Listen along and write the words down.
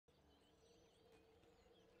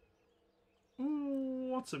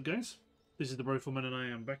What's up, guys? This is the Rifleman, and I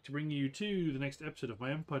am back to bring you to the next episode of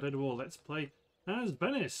my Empire Total War Let's Play as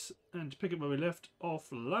Venice. And to pick up where we left off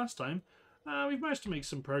last time, we've managed to make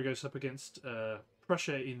some progress up against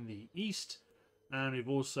Prussia in the east, and we've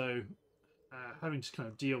also having to kind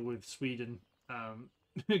of deal with Sweden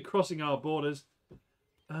crossing our borders,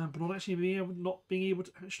 but not being able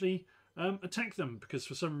to actually attack them because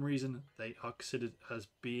for some reason they are considered as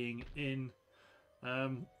being in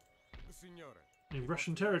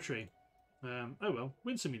Russian territory. Oh well,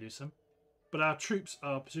 win some, you lose some. But our troops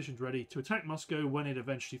are positioned ready to attack Moscow when it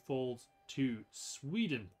eventually falls to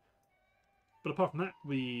Sweden. But apart from that,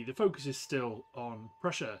 the focus is still on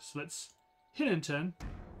Prussia. So let's hit and turn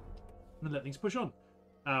and let things push on.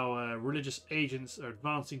 Our religious agents are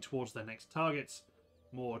advancing towards their next targets.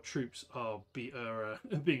 More troops are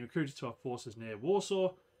being recruited to our forces near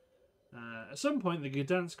Warsaw. At some point, the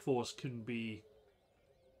Gdansk force can be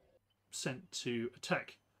sent to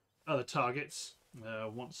attack other targets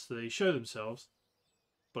once they show themselves,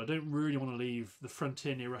 but I don't really want to leave the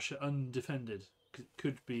frontier near Russia undefended because it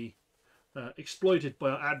could be exploited by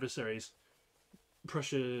our adversaries.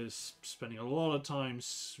 Prussia's spending a lot of time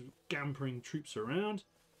scampering troops around.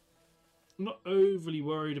 I'm not overly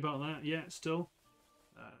worried about that yet still.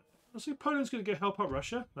 I think Poland's going to go help out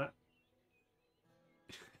Russia. That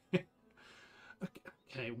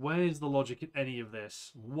Okay, where's the logic in any of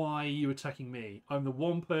this? Why are you attacking me? I'm the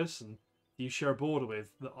one person you share a border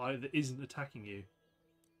with that isn't attacking you.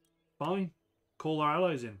 Fine. Call our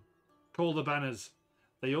allies in. Call the banners.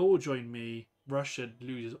 They all join me. Russia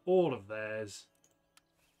loses all of theirs.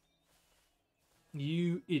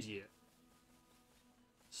 You idiot.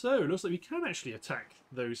 So, it looks like we can actually attack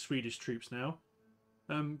those Swedish troops now.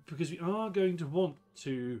 Because we are going to want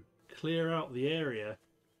to clear out the area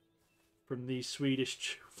from these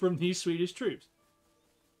Swedish troops.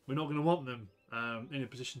 We're not going to want them in a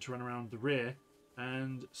position to run around the rear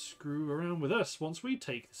and screw around with us once we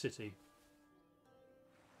take the city.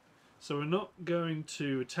 So we're not going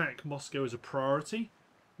to attack Moscow as a priority.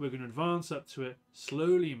 We're going to advance up to it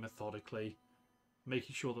slowly and methodically,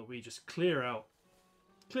 making sure that we just clear out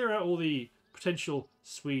all the potential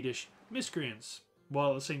Swedish miscreants,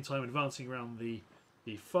 while at the same time advancing around the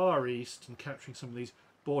far east and capturing some of these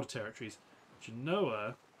border territories.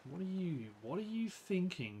 Genoa, what are you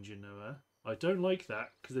thinking, Genoa? I don't like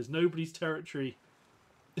that because there's nobody's territory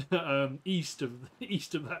east of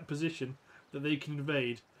that position that they can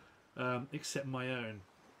invade except my own.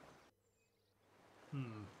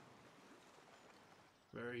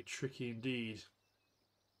 Very tricky indeed.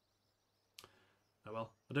 Oh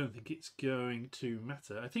well, I don't think it's going to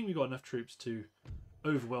matter. I think we've got enough troops to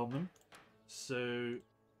overwhelm them. So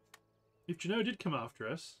if Genoa did come after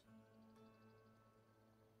us,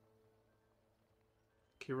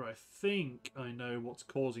 okay, right, I think I know what's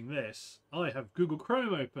causing this. I have Google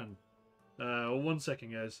Chrome open. 1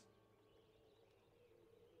 second, guys.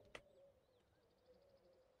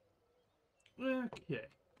 Okay,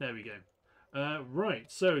 there we go. Right,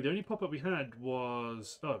 so the only pop-up we had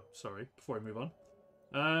was... Oh, sorry, before I move on.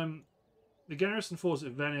 The garrison force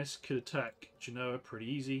at Venice could attack Genoa pretty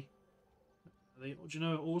easy.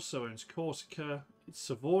 Genoa also owns Corsica. It's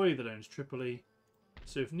Savoy that owns Tripoli.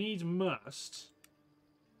 So if needs must,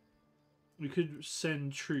 we could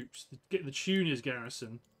send troops, get the Tunis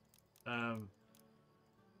garrison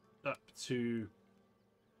up to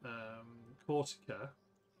Corsica.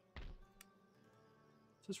 So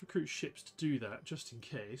let's recruit ships to do that, just in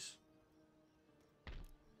case.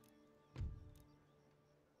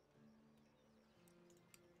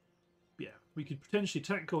 Yeah, we could potentially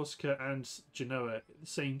attack Corsica and Genoa at the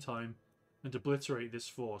same time and obliterate this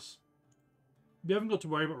force. We haven't got to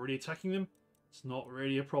worry about really attacking them. It's not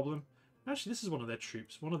really a problem. Actually, this is one of their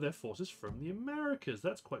troops, one of their forces from the Americas.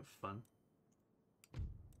 That's quite fun.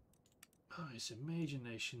 Oh, it's a major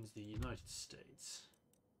nations, the United States.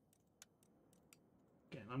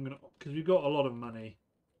 Again, I'm going to, because we've got a lot of money,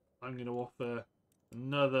 I'm going to offer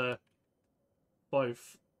another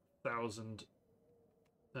 5,000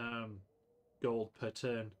 gold per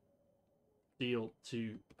turn deal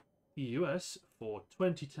to the US for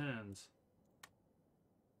 20 turns.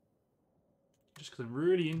 Just because I'm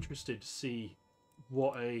really interested to see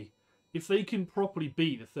if they can properly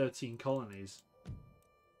beat the 13 colonies.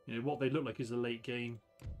 You know, what they look like as a late game,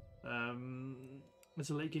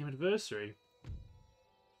 adversary.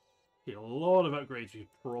 Yeah, a lot of upgrades we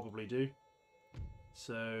could probably do.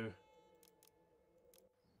 So,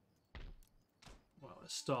 well,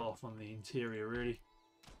 let's start off on the interior, really.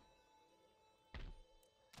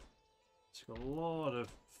 It's got a lot of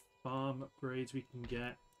farm upgrades we can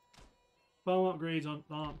get. Farm upgrades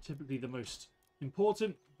aren't typically the most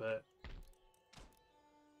important, but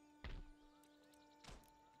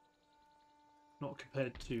not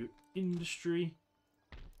compared to industry.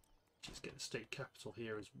 Let's get the state capital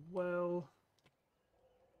here as well.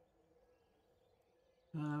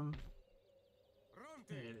 And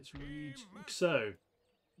let's read. So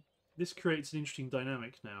this creates an interesting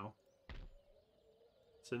dynamic now.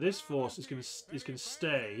 So this force is going to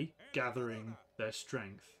stay gathering their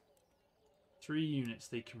strength. 3 units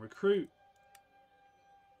they can recruit.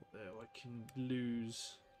 I can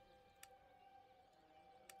lose.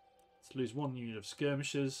 Let's lose 1 unit of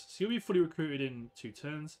skirmishers. So he'll be fully recruited in 2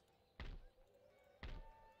 turns.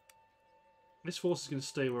 This force is going to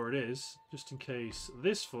stay where it is, just in case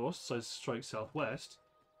this force decides to strike southwest.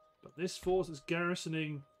 But this force is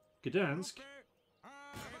garrisoning Gdansk.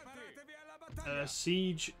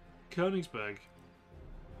 Siege Königsberg.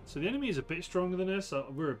 So the enemy is a bit stronger than us.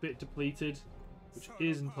 We're a bit depleted, which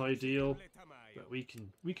isn't ideal. But we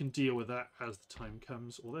can deal with that as the time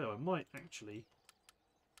comes. Although I might actually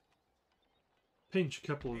pinch a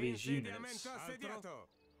couple of these units.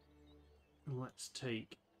 Let's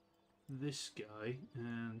take this guy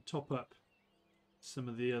and top up some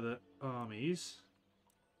of the other armies.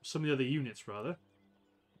 Some of the other units, rather,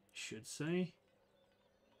 I should say.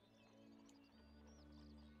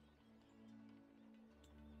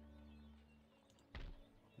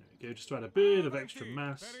 There we go, just to add a bit of extra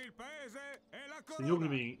mass. So you're going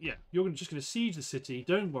to be, you're just going to siege the city.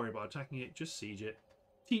 Don't worry about attacking it, just siege it.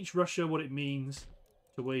 Teach Russia what it means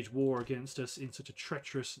to wage war against us in such a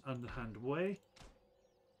treacherous and underhand way.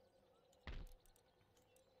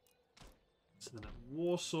 So then at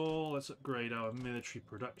Warsaw, let's upgrade our military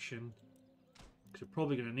production, because we're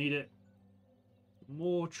probably going to need it.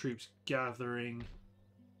 More troops gathering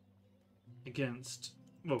against,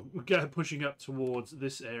 well, we're pushing up towards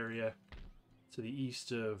this area to the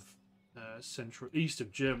east of east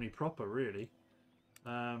of Germany proper, really.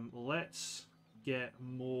 Let's get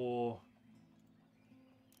more,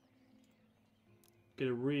 get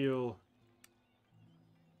a real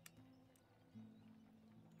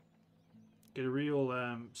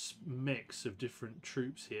mix of different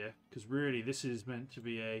troops here, because really this is meant to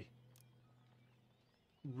be a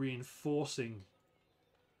reinforcing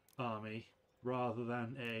army rather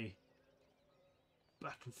than a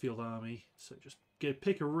battlefield army. So just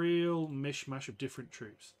pick a real mishmash of different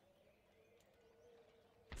troops.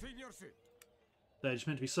 They're just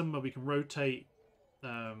meant to be somewhere we can rotate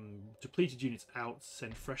depleted units out,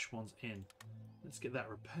 send fresh ones in. Let's get that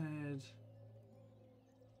repaired.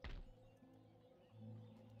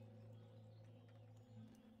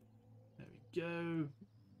 Go.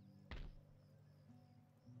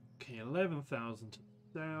 Okay, 11,000 to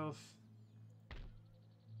the south.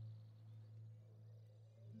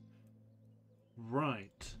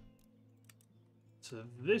 Right. So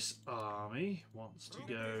this army wants to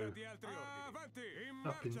go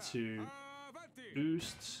up into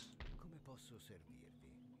Oost.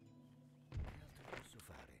 So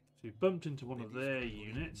we bumped into one of their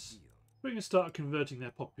units. We're going to start converting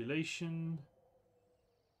their population.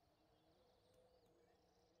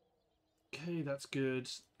 Okay, that's good.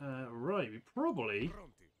 Right, we probably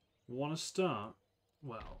want to start,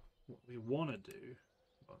 well, what we want to do,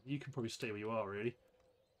 well, you can probably stay where you are, really.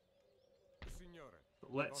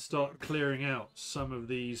 But let's start clearing out some of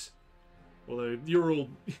these, although you're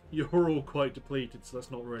all quite depleted, so that's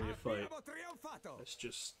not really a fight. Let's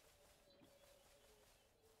just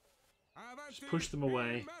push them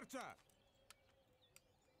away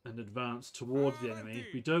and advance towards the enemy.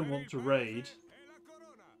 We don't want to raid.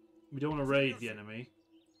 We don't want to raid the enemy.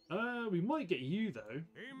 We might get you, though.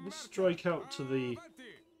 Let's strike out to the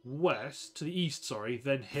west, to the east, sorry,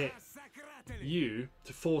 then hit you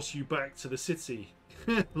to force you back to the city.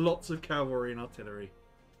 Lots of cavalry and artillery.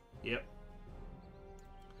 Yep.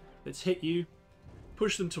 Let's hit you,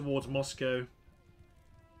 push them towards Moscow,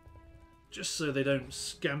 just so they don't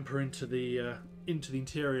scamper into the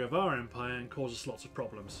interior of our empire and cause us lots of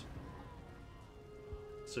problems.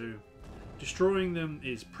 So destroying them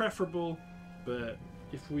is preferable, but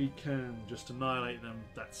if we can just annihilate them,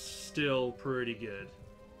 that's still pretty good.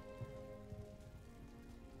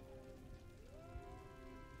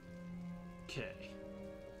 Okay.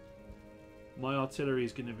 My artillery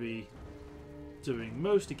is going to be doing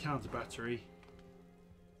mostly counter-battery.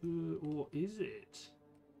 Or is it?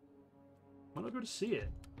 Might not be able to see it.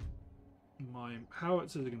 My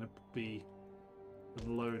howitzers are going to be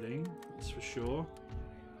unloading, that's for sure.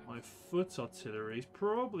 My foot artillery is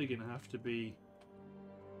probably going to have to be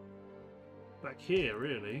back here,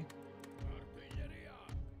 really.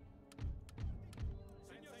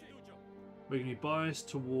 We're going to be biased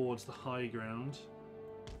towards the high ground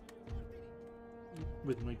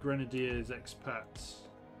with my grenadiers, expats,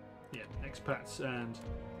 yeah, expats and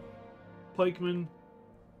pikemen,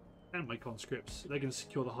 and my conscripts. They're going to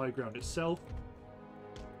secure the high ground itself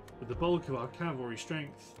with the bulk of our cavalry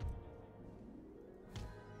strength.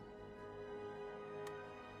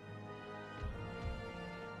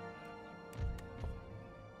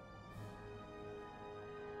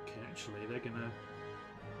 Okay, actually, they're going to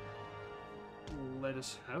let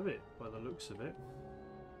us have it by the looks of it.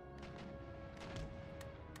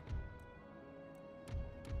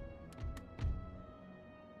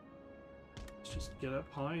 Let's just get up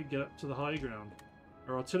high, get up to the high ground.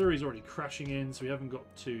 Our artillery is already crashing in, so we haven't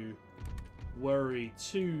got to worry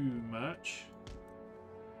too much.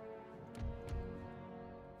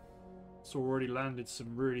 It's already landed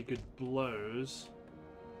some really good blows.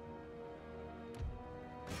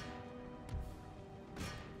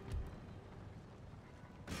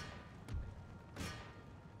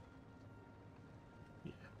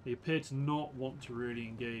 They appear to not want to really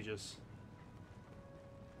engage us.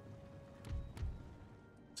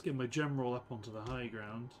 Let's get my general up onto the high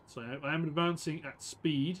ground. So I am advancing at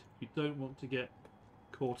speed. You don't want to get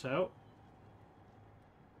caught out.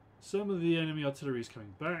 Some of the enemy artillery is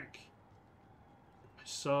coming back.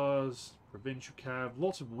 Hussars, provincial cav,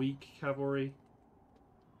 lots of weak cavalry.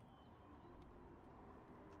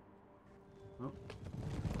 Oh,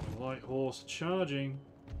 light horse charging.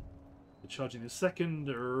 Charging the 2nd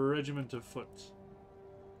Regiment of Foot.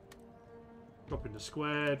 Drop into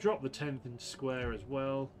square. Drop the 10th into square as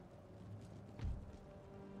well.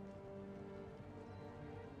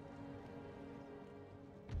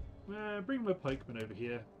 Bring my pikemen over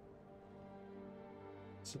here.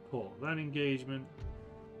 Support that engagement.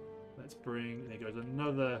 Let's bring... There goes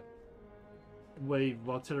another wave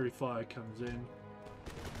of artillery fire comes in.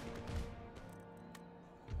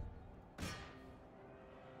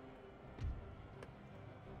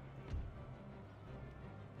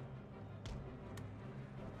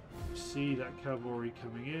 See that cavalry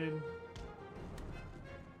coming in.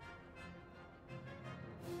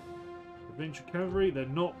 Provincial cavalry, they're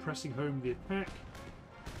not pressing home the attack.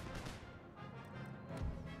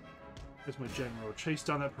 There's my general. Chase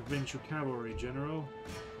down that provincial cavalry general.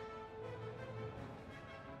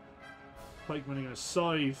 Pikemen are going to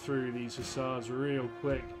scythe through these hussars real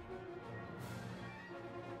quick.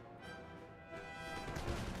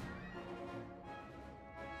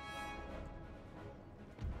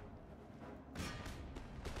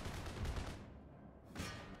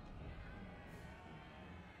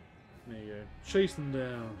 There you go. Chase them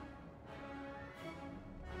down.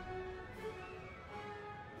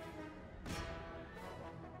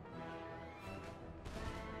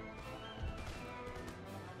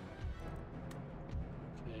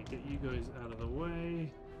 Okay, get you guys out of the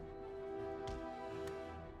way.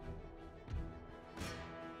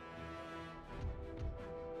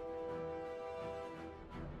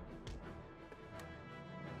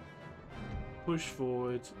 Push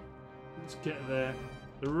forward. Let's get there.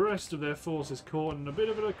 The rest of their force is caught in a bit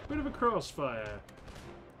of a crossfire.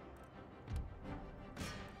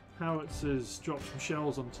 Howitzers drop some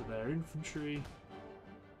shells onto their infantry.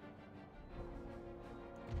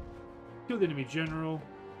 Kill the enemy general.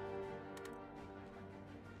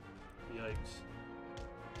 Yikes.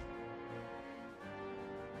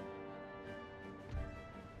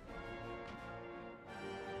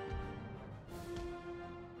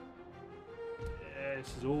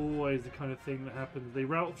 This is always the kind of thing that happens. They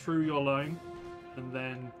route through your line and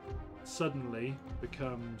then suddenly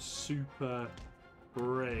become super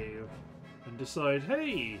brave and decide,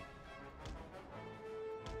 hey,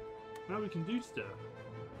 now we can do stuff.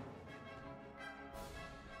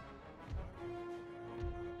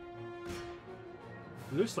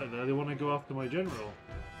 It looks like they want to go after my general.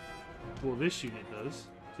 Well, this unit does.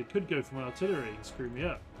 They could go for my artillery and screw me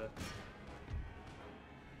up, but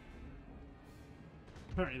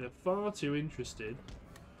apparently they're far too interested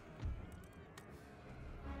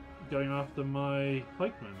going after my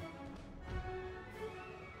pikemen.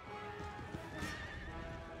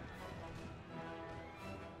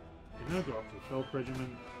 They now go after the 12th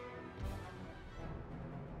Regiment.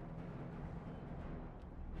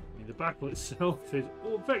 I mean, the battle itself is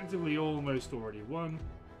effectively almost already won.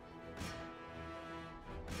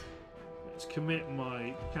 Let's commit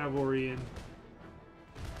my cavalry in.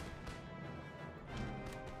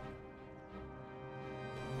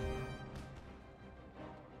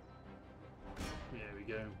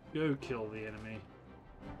 Go kill the enemy.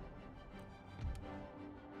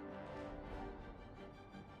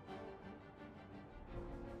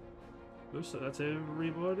 Looks like that's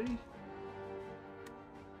everybody.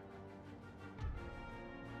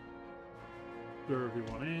 Lure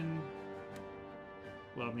everyone in.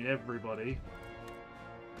 Well, I mean everybody.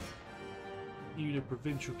 Unit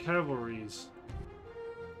provincial cavalries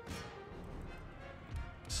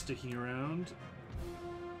sticking around.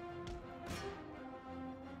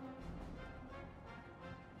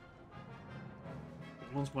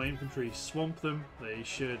 Once my infantry swamp them, they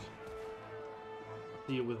should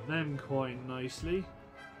deal with them quite nicely.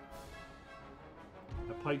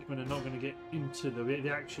 The pikemen are not going to get into the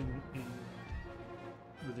action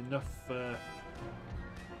with enough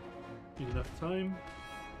time.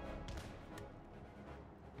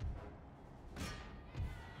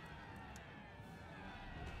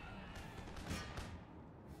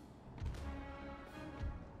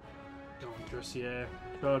 Go on, Dressier.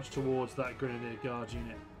 Charge towards that Grenadier Guard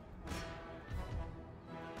unit.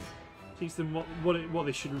 Teach them what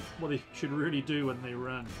they should really do when they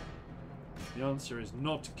run. The answer is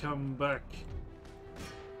not come back.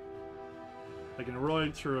 They're going to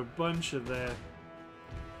ride through a bunch of their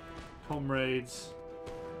comrades.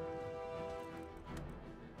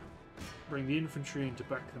 Bring the infantry in to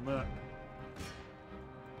back them up.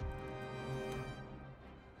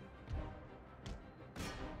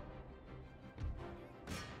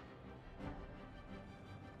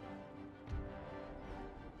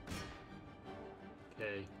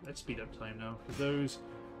 Okay, let's speed up time now, because those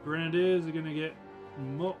Grenadiers are going to get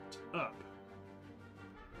mopped up.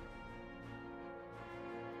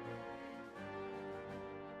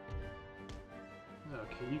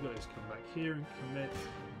 Okay, you guys come back here and commit.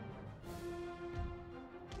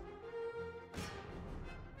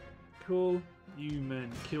 Cool. You men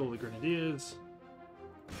kill the Grenadiers.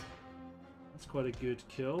 That's quite a good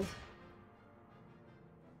kill.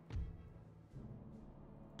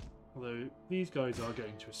 Although these guys are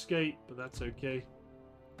going to escape, but that's okay.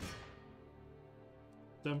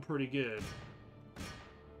 Done pretty good.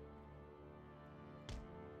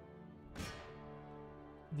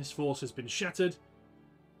 This force has been shattered.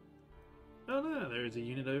 Oh no, there is a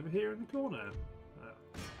unit over here in the corner.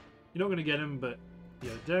 You're not going to get him, but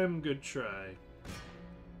yeah, damn good try.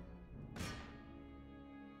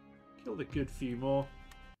 Killed a good few more.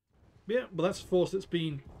 Yeah, well that's a force that's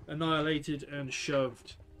been annihilated and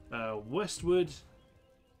shoved westward.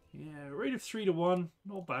 Yeah, rate of 3 to 1,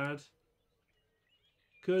 not bad.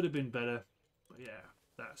 Could have been better, but yeah,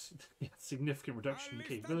 that's a significant reduction in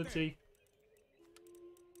capability.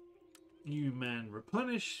 You men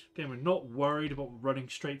replenish. Again, we're not worried about running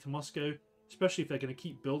straight to Moscow, especially if they're going to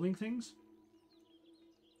keep building things.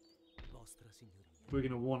 We're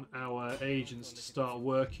going to want our agents to start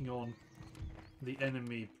working on the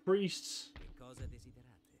enemy priests.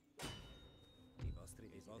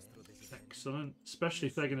 Excellent. Especially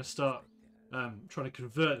if they're going to start trying to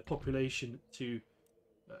convert the population to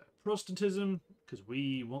Protestantism, because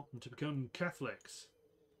we want them to become Catholics.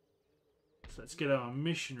 So let's get our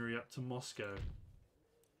missionary up to Moscow.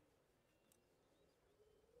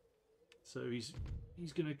 So he's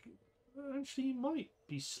going to... Actually, he might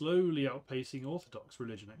be slowly outpacing Orthodox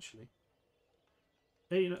religion, actually.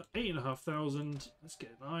 8,500. Let's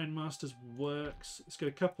get an Ironmaster's works. Let's get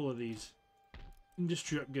a couple of these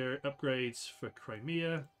industry upgrades for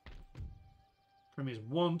Crimea. Crimea's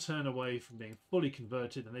one turn away from being fully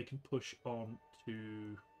converted, and they can push on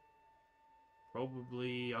to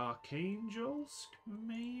probably Archangelsk,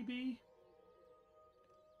 maybe?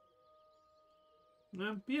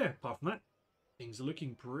 Yeah, apart from that, things are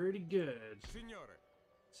looking pretty good.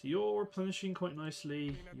 So you're replenishing quite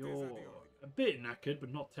nicely. You're a bit knackered,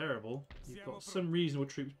 but not terrible. You've got some reasonable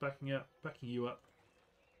troops backing you up.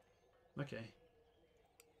 Okay.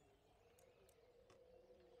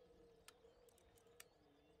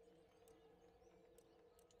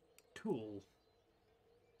 Cool.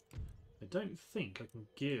 I don't think I can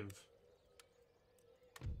give...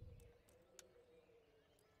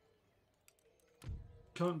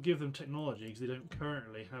 Can't give them technology because they don't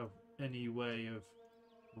currently have any way of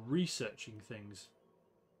researching things.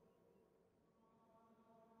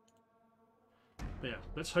 But yeah,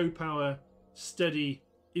 let's hope our steady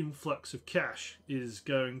influx of cash is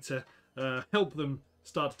going to help them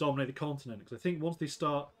start to dominate the continent. Because I think once they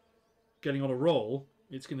start getting on a roll,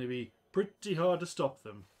 it's going to be pretty hard to stop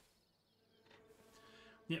them.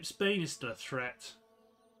 Yep, Spain is still a threat.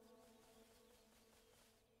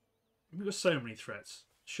 We've got so many threats.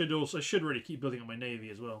 I should really keep building up my navy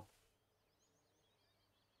as well.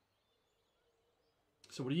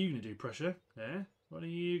 So what are you going to do, Prussia? Yeah? What are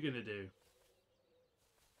you going to do?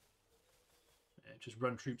 Yeah, just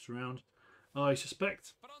run troops around. I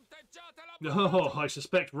suspect... Oh, I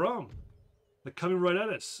suspect wrong. They're coming right at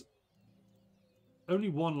us. only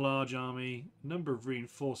one large army, number of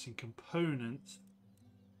reinforcing components,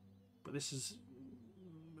 but this is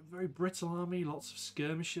a very brittle army, lots of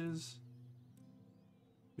skirmishers.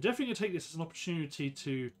 We're definitely going to take this as an opportunity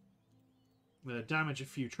to damage a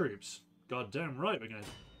few troops. God damn right we're going to...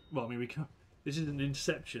 Well, I mean, we can't... This isn't an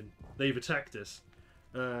interception. They've attacked us.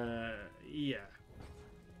 Yeah.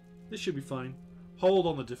 This should be fine. Hold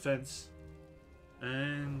on the defense.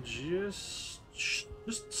 And just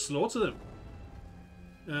slaughter them.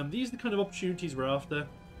 These are the kind of opportunities we're after.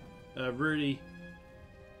 Really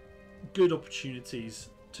good opportunities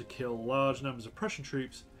to kill large numbers of Prussian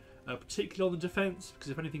troops, particularly on the defense,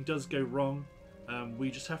 because if anything does go wrong,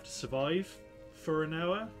 we just have to survive for an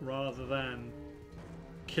hour rather than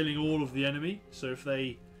killing all of the enemy. So if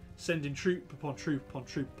they send in troop upon troop upon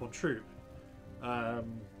troop upon troop,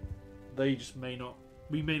 they just may not...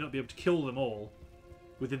 We may not be able to kill them all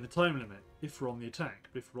within the time limit if we're on the attack.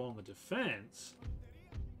 But if we're on the defense,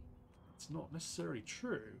 it's not necessarily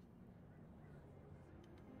true.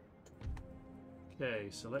 Okay,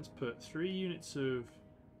 so let's put 3 units of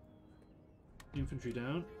infantry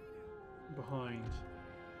down behind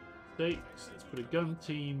stakes. Let's put a gun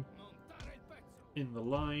team in the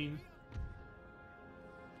line.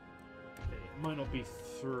 Okay, it might not be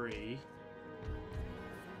 3.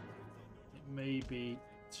 It may be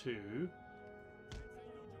 2.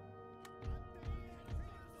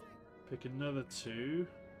 Pick another 2.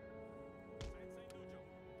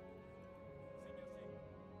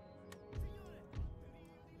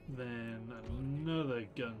 Then another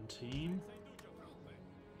gun team.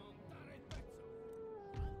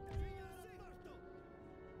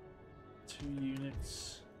 Two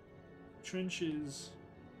units. Trenches.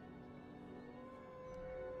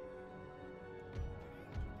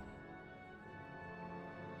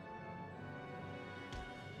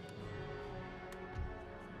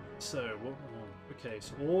 So, what? Okay,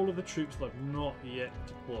 so all of the troops that I've not yet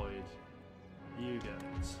deployed. You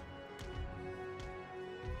guys.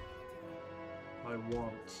 I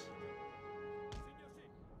want.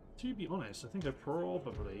 To be honest, I think I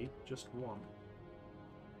probably just want.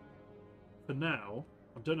 For now,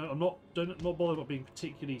 I don't know. I'm not bothered about being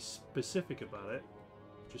particularly specific about it.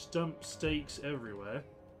 Just dump stakes everywhere,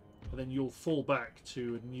 and then you'll fall back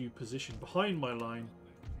to a new position behind my line.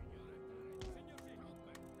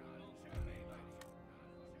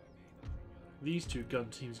 These 2 gun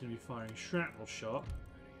teams are going to be firing shrapnel shot.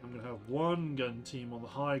 I'm going to have 1 gun team on the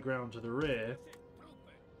high ground to the rear.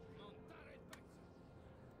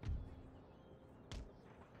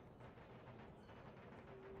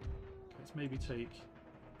 Let's maybe take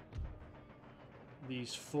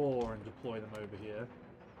these 4 and deploy them over here.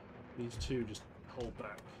 These 2 just hold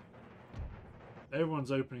back.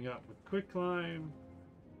 Everyone's opening up with quicklime.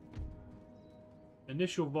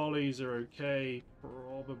 Initial volleys are okay.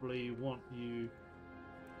 Probably want you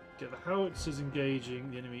get the howitzers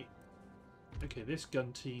engaging the enemy. Okay, this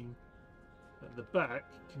gun team at the back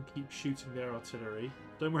can keep shooting their artillery.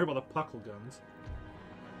 Don't worry about the puckle guns.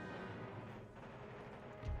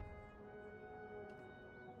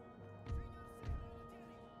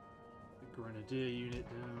 The grenadier unit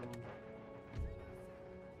down.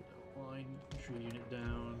 Line infantry unit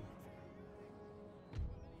down.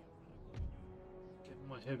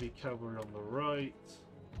 My heavy cavalry on the right.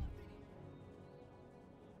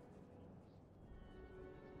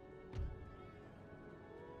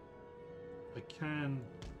 If I can,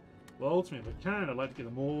 well, ultimately, if I can, I'd like to get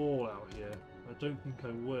them all out here. I don't think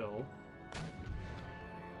I will.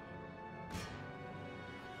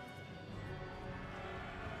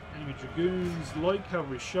 Enemy dragoons, light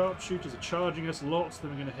cavalry sharpshooters are charging us. Lots of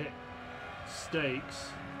them are going to hit stakes.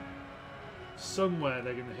 Somewhere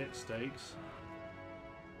they're going to hit stakes.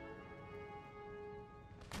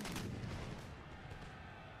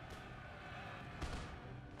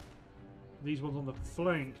 These ones on the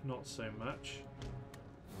flank, not so much.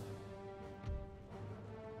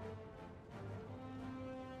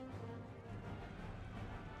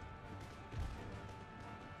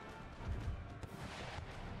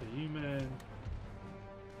 So you men,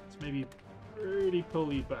 let's maybe really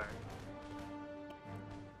pull you back.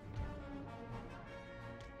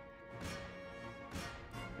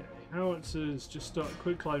 Okay, howitzers just start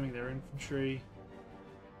quick climbing their infantry.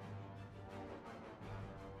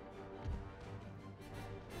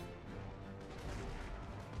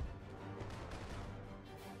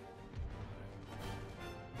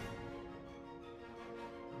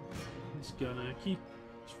 Gonna keep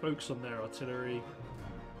focus on their artillery.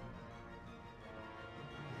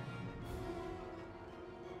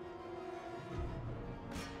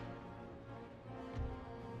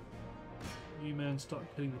 You men start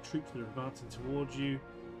killing the troops that are advancing towards you.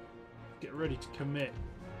 Get ready to commit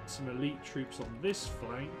some elite troops on this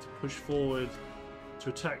flank to push forward to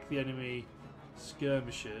attack the enemy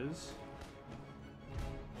skirmishers.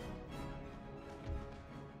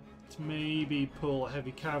 To maybe pull a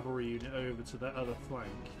heavy cavalry unit over to that other flank.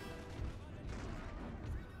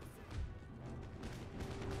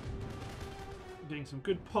 Getting some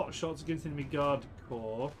good pot shots against the enemy guard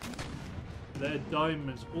corps. Their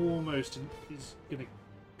diamonds almost is going to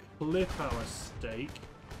clip our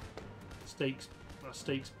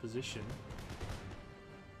stakes position.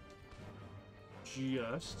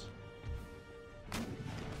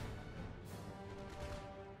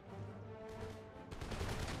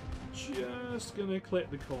 Just gonna clip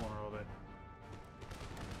the corner of it.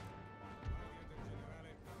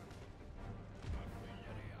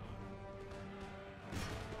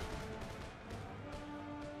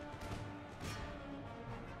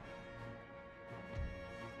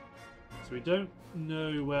 So we don't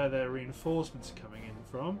know where their reinforcements are coming in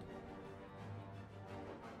from.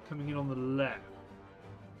 Coming in on the left.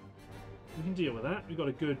 We can deal with that. We've got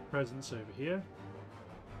a good presence over here.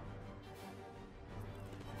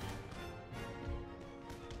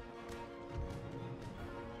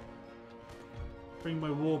 Bring my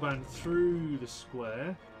warband through the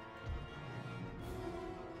square.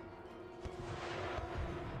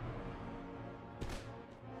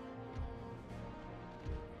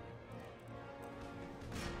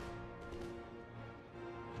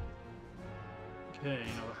 Okay,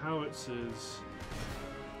 now the howitzers.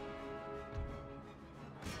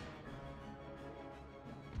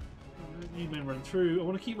 You men run through. I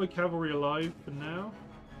want to keep my cavalry alive for now.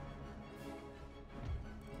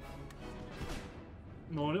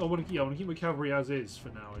 No, I want to keep my cavalry as is for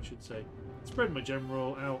now, I should say. Spread my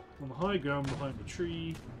general out on the high ground behind the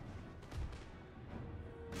tree.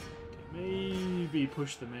 Okay, maybe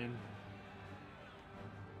push them in.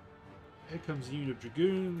 Here comes a unit of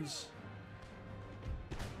dragoons.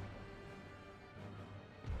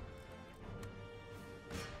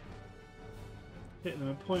 Hit them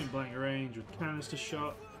at point blank range with canister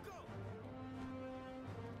shot.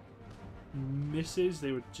 Misses,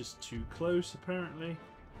 they were just too close apparently.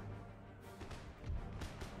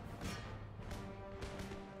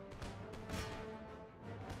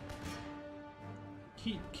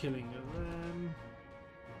 Keep killing them.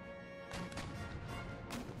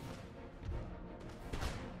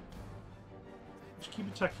 Just keep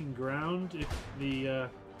attacking ground if the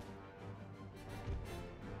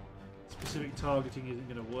specific targeting isn't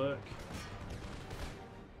going to work.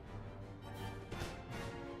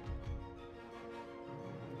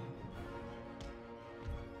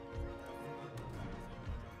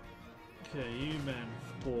 Okay, you men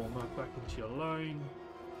form up back into your line.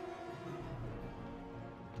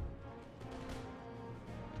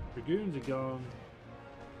 Dragoons are gone.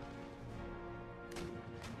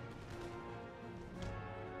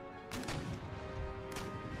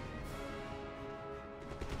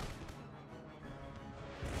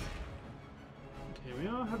 Okay, we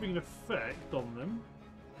are having an effect on them.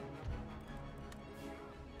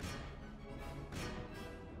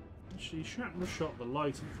 Actually, shrapnel shot the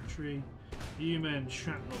light infantry. You men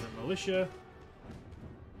shrapnel the militia.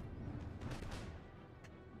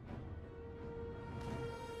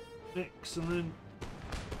 Excellent.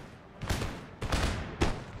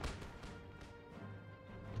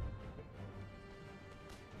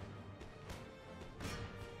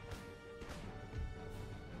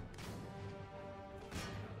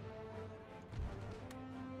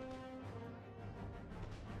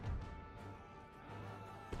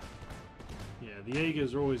 Yeah, the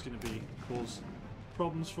Jaegers are always going to cause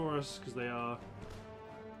problems for us because they are.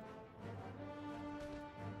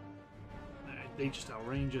 They just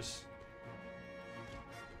outrange us.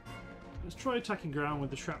 Let's try attacking ground with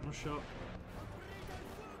the shrapnel shot.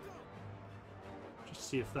 Just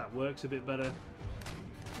see if that works a bit better.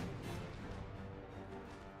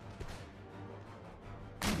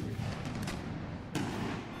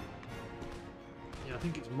 Yeah, I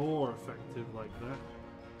think it's more effective like that.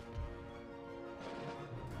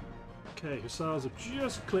 Okay, Hussars have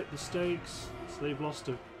just clipped the stakes, so they've lost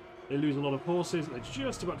they lose a lot of horses. They're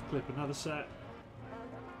just about to clip another set.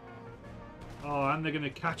 Oh, and they're going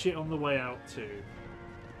to catch it on the way out too.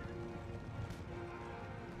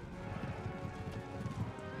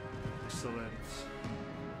 Excellent.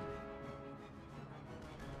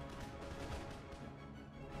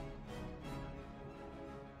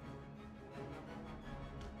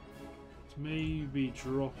 Let's maybe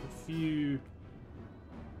drop a few.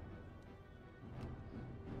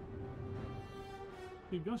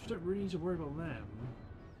 To be honest, we don't really need to worry about them.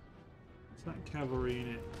 So that cavalry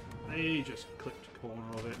unit, they just clipped a corner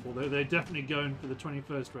of it, although they're definitely going for the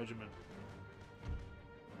 21st Regiment.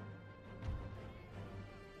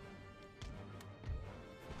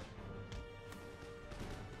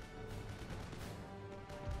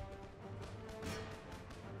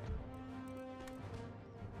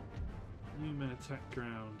 New men attack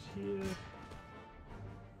ground here.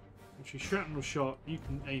 Infantry shrapnel shot, you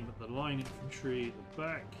can aim at the line infantry at the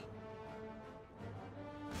back.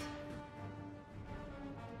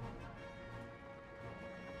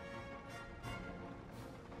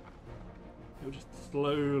 You're just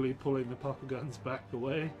slowly pulling the purple guns back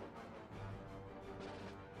away.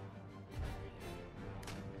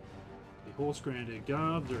 The horse grenadier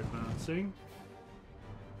guards are advancing.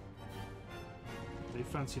 They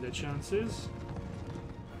fancy their chances.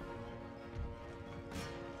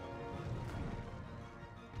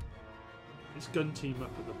 This gun team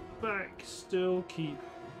up at the back still keep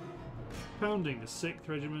pounding the 6th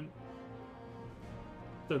Regiment.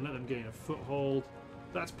 Don't let them gain a foothold.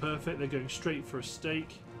 That's perfect, they're going straight for a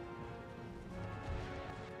stake.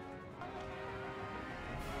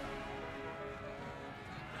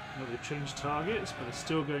 Well, they've changed targets, but they're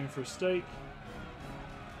still going for a stake.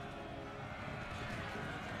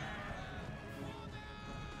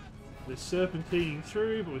 They're serpentining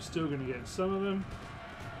through, but we're still going to get some of them.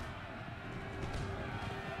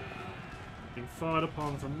 Being fired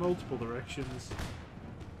upon from multiple directions.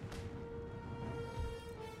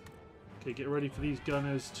 Okay, get ready for these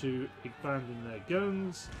gunners to abandon their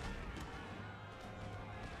guns.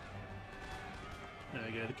 There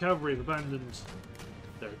we go, the cavalry have abandoned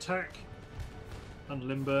their attack.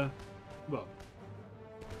 Unlimber. Well,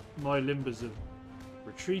 my limbers have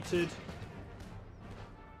retreated.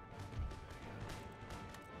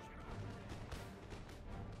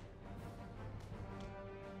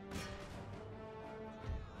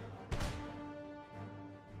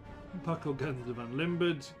 Puckle guns have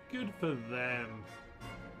unlimbered. Good for them.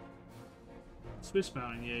 Swiss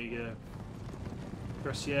Mountain Jaeger.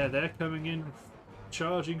 Prussia, they're coming in,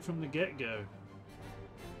 charging from the get-go.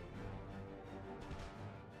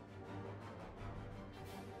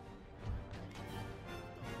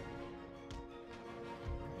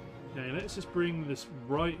 Okay, let's just bring this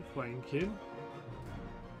right flank in.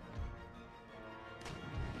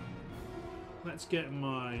 Let's get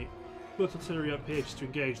my foot artillery up here just to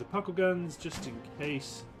engage the puckle guns, just in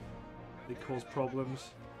case they cause problems.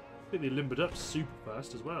 I think they limbered up super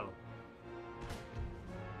fast as well.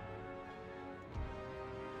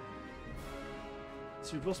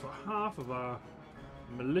 So we've lost about half of our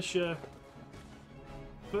militia.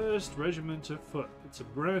 1st Regiment of Foot. It's a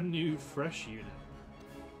brand new, fresh unit.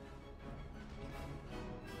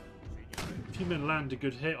 If you men land a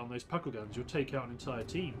good hit on those puckle guns, you'll take out an entire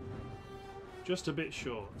team. Just a bit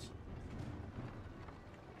short.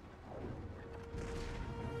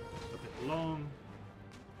 A bit long.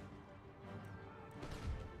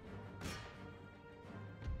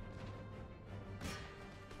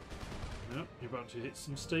 Nope, you're about to hit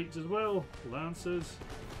some stakes as well. Lancers.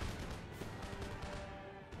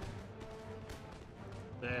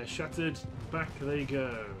 They're shattered. Back they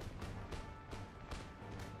go.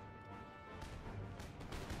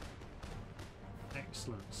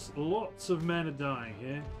 Excellent. Lots of men are dying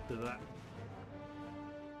here to that.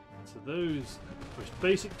 So those most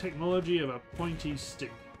basic technology of a pointy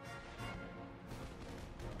stick.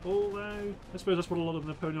 Although, I suppose that's what a lot of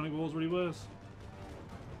the Napoleonic Wars really was.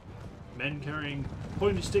 Men carrying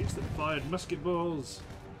pointy sticks that fired musket balls.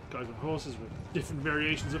 Guys on horses with different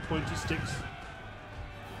variations of pointy sticks.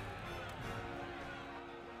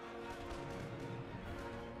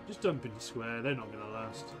 Just dump into square, they're not going to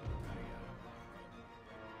last.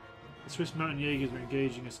 The Swiss Mountain Jaegers are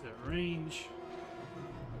engaging us at range.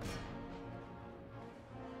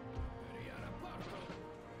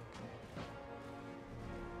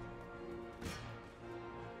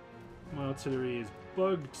 My artillery is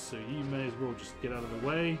bugged, so you may as well just get out of the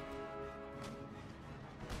way.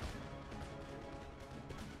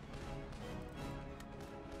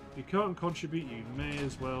 If you can't contribute, you may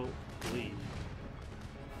as well leave.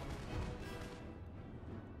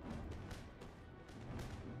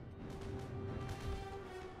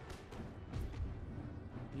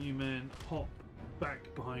 You men hop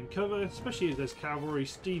back behind cover, especially as there's cavalry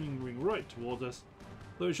steaming right towards us.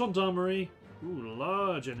 Though gendarmerie, ooh,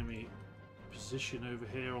 large enemy position over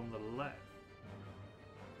here on the left.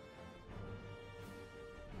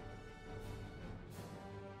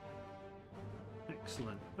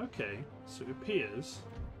 Excellent. Okay, so it appears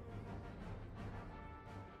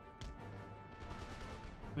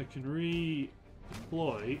I can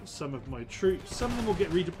deploy some of my troops. Some of them will get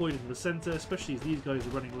redeployed into the centre, especially as these guys are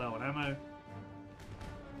running low on ammo.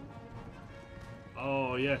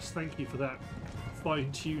 Oh yes, thank you for that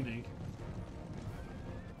fine-tuning.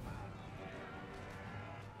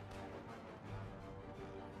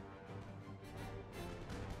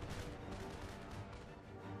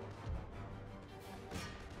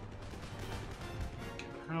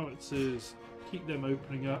 Howitzers, keep them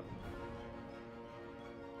opening up.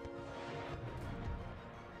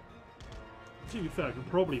 To be fair, I can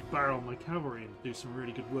probably barrel my cavalry and do some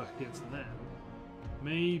really good work against them.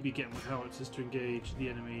 Maybe get my howitzers to engage the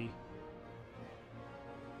enemy.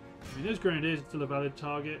 I mean, those grenadiers are still a valid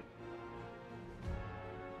target.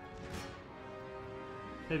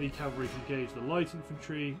 Heavy cavalry can engage the light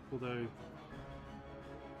infantry, although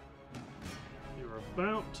you're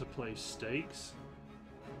about to place stakes.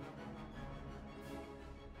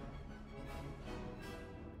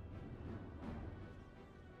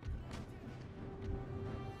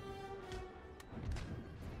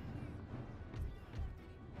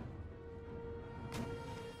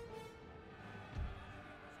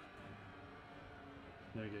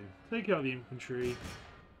 There we go. Take out the infantry,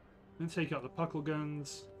 then take out the puckle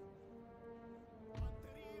guns.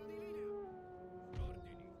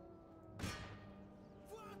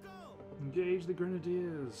 Engage the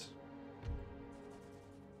grenadiers.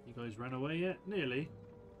 You guys ran away yet? Nearly.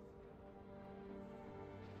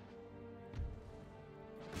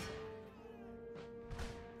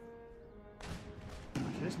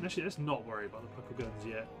 Okay, let's not worry about the puckle guns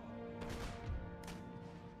yet.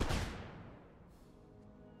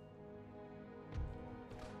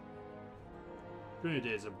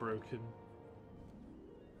 Grenadiers are broken.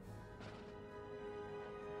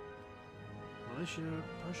 Militia,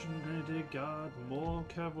 Prussian Grenadier Guard, more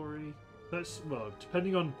cavalry. That's, well,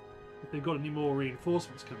 depending on if they've got any more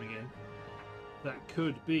reinforcements coming in, that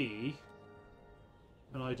could be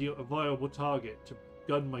a viable target to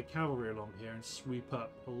gun my cavalry along here and sweep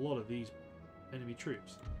up a lot of these enemy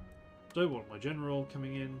troops. Don't want my general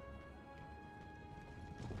coming in.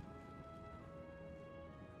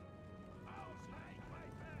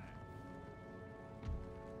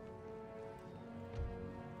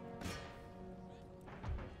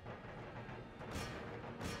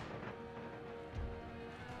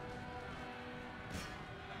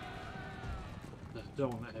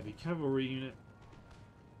 Don't want that heavy cavalry unit.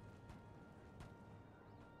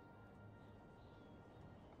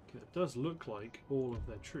 Okay, it does look like all of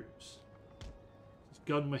their troops. Let's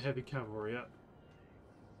gun my heavy cavalry up.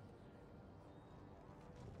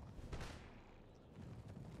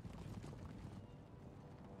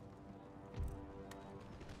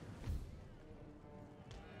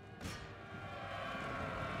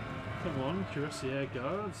 Come on, Cuirassier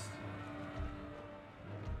Guards.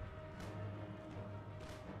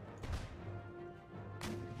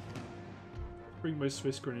 Bring my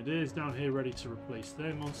Swiss Grenadiers down here ready to replace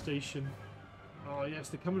them on station. Oh yes,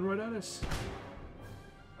 they're coming right at us.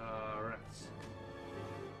 Ah, rats.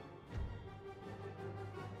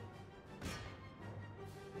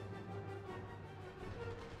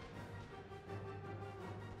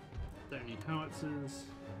 Don't need howitzers.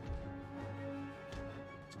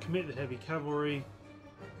 Let's commit the heavy cavalry.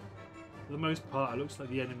 For the most part, it looks like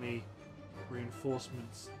the enemy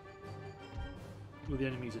reinforcements, all the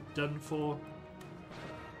enemies are done for.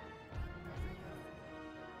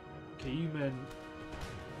 Okay, you men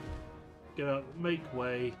get out, make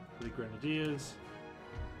way for the grenadiers.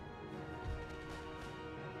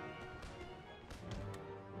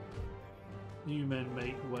 You men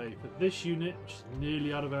make way for this unit, which is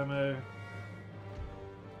nearly out of ammo.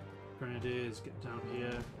 Grenadiers, get down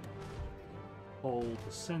here. Hold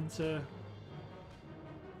the centre.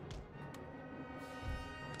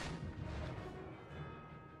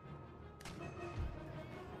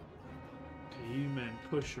 You men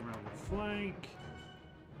push around the flank.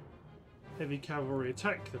 Heavy cavalry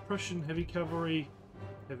attack the Prussian heavy cavalry.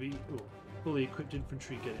 Fully equipped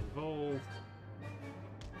infantry get involved.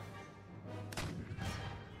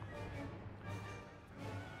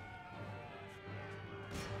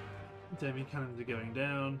 Demi cannons are going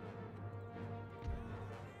down.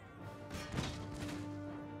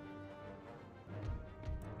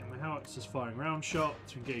 And the howitzers firing round shot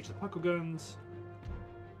to engage the puckle guns.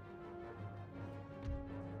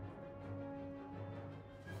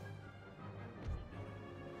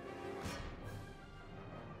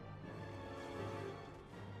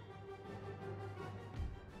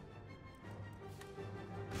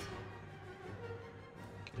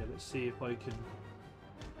 Let's see if I can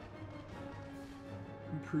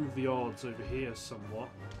improve the odds over here somewhat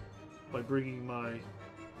by bringing my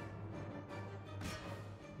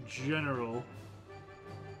general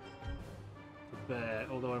there,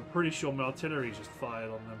 although I'm pretty sure my artillery just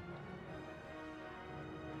fired on them.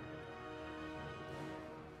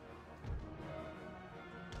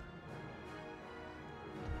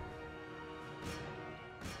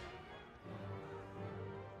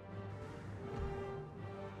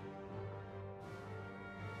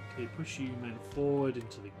 Okay, push you men forward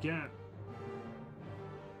into the gap.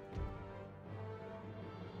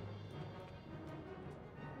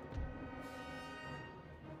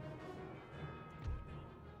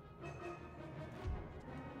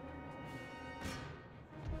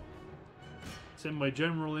 Send my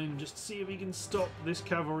general in just to see if he can stop this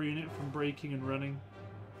cavalry unit from breaking and running.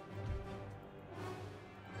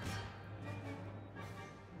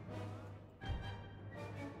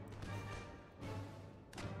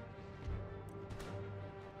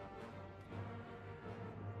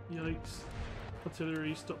 Yikes.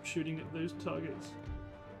 Artillery, stop shooting at those targets.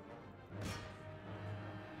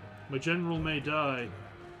 My general may die.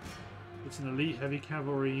 It's an elite heavy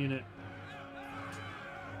cavalry unit.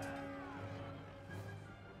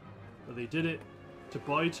 But they did it to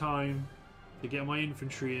buy time, to get my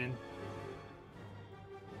infantry in.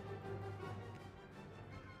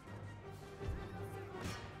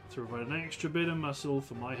 To provide an extra bit of muscle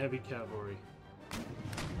for my heavy cavalry.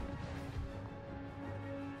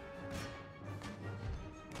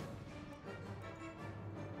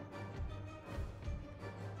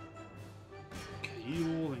 Okay,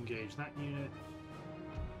 you all engage that unit.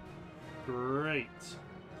 Great.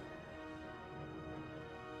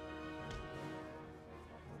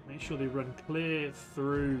 Make sure they run clear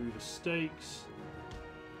through the stakes.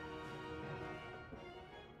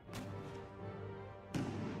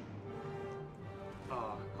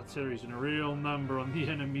 Ah, artillery's in a real number on the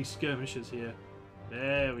enemy skirmishers here.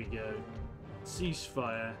 There we go.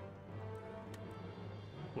 Ceasefire.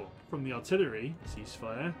 Well, from the artillery,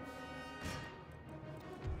 ceasefire.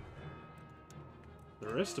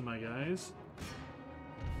 The rest of my guys,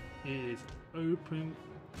 it is open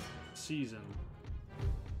season.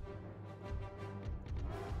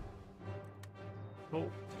 Oh.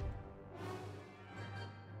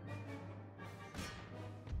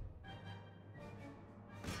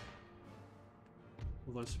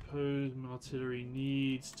 Although I suppose my artillery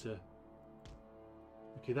needs to...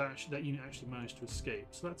 Okay, that unit actually managed to escape,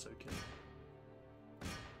 so that's okay.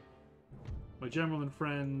 My general and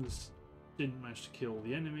friends didn't manage to kill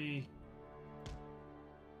the enemy.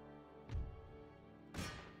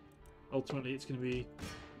 Ultimately, it's going to be...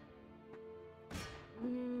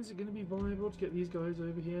 Is it going to be viable to get these guys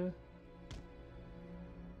over here?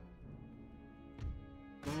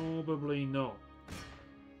 Probably not.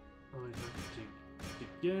 I have to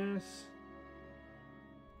guess.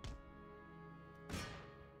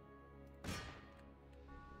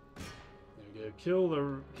 There we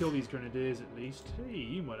go. Kill these grenadiers at least. Hey,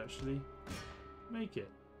 you might actually make it.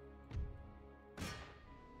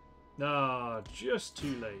 Ah, just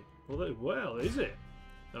too late. Although, well, is it?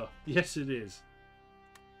 Oh, yes, it is.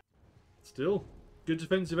 Still, good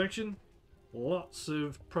defensive action, lots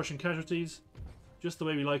of Prussian casualties, just the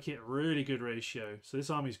way we like it, really good ratio. So this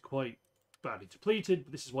army is quite badly depleted,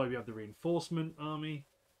 but this is why we have the reinforcement army.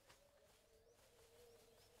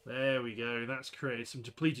 There we go, that's created some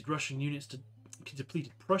depleted Prussian units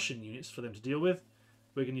for them to deal with.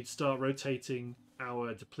 We're going to need to start rotating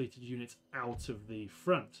our depleted units out of the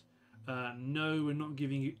front. No, we're not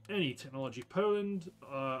giving you any technology, Poland.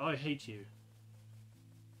 I hate you.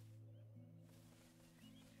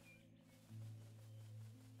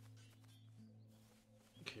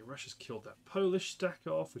 Okay, Russia's killed that Polish stack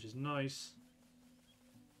off, which is nice.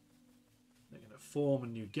 They're going to form a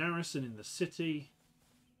new garrison in the city.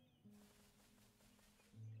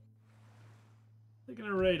 They're going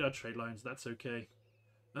to raid our trade lines, that's okay.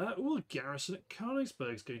 Ooh, a garrison at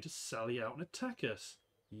Königsberg is going to sally out and attack us.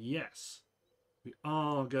 Yes, we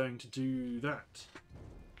are going to do that.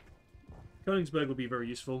 Königsberg will be very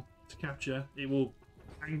useful to capture. It will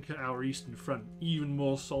anchor our eastern front even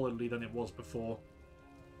more solidly than it was before.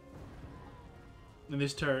 And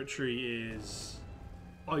this territory is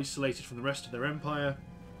isolated from the rest of their empire.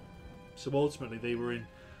 So ultimately they were in...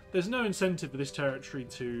 There's no incentive for this territory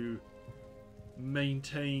to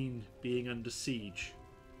maintain being under siege.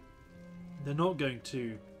 They're not going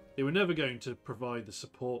to... They were never going to provide the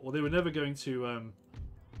support, or they were never going to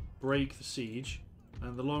break the siege.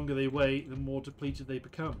 And the longer they wait, the more depleted they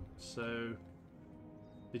become. So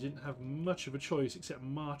they didn't have much of a choice except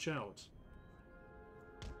march out.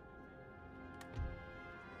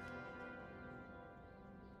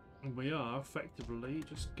 And we are effectively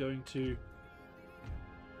just going to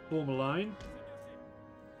form a line.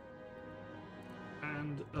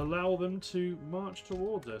 and allow them to march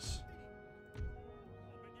towards us.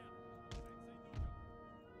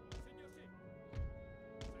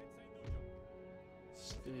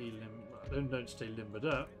 Don't stay limbered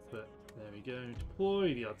up, but there we go.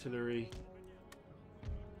 Deploy the artillery.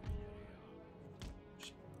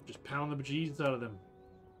 Just pound the bejesus out of them.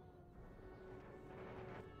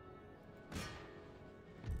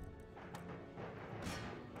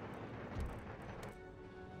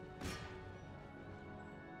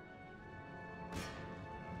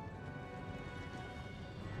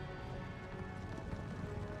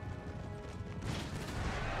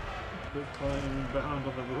 Quick climb behind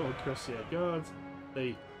on the Royal Prussia Guards.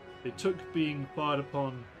 They took being fired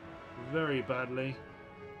upon very badly.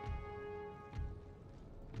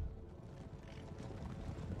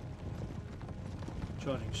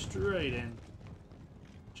 Charging straight in.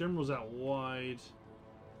 Generals out wide.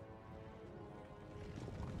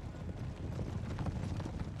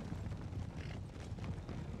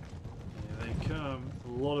 Here they come. A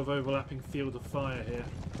lot of overlapping field of fire here.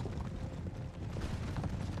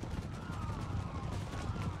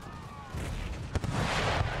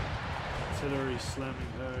 Artillery slamming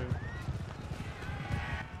home.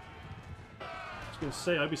 I was going to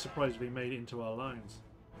say, I'd be surprised if they made it into our lines.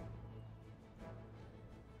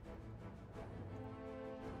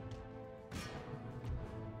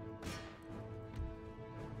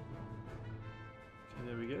 Okay,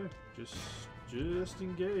 there we go. Just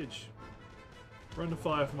engage. We're under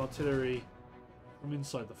fire from artillery from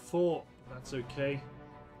inside the fort. That's okay.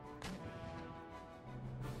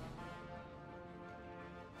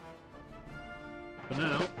 For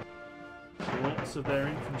now, lots of their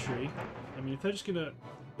infantry. I mean, if they're just gonna...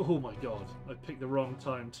 Oh my god, I picked the wrong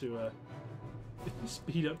time to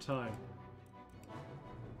speed up time.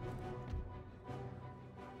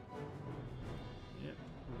 Yep,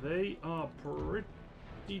 they are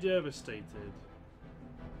pretty devastated.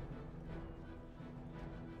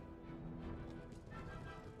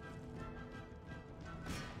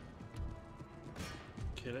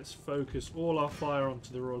 Okay, let's focus all our fire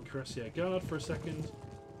onto the Royal Prussia Guard for a second.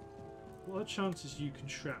 What are the chances you can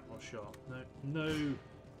shrapnel shot? No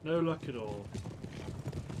luck at all.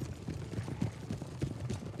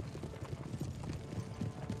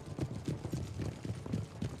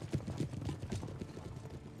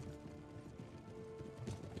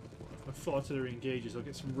 If my foot artillery engages, I'll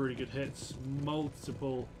get some really good hits.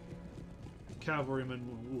 Multiple cavalrymen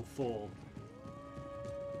will fall.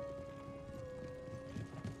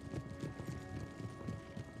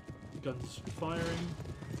 Guns firing.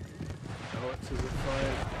 Howitzers are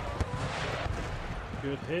fired.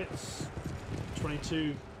 Good hits.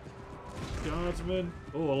 22 guardsmen.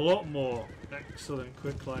 Oh, a lot more. Excellent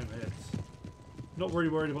quick climb hits. Not really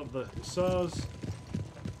worried about the hussars.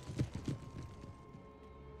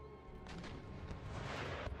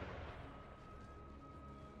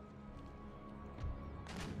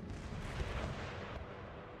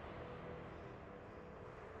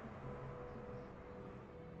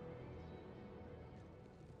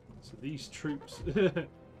 So these troops,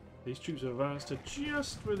 these troops have advanced to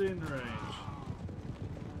just within range.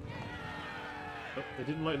 Oh, they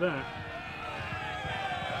didn't like that.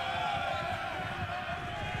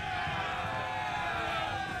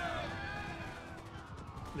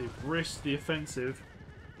 They've risked the offensive.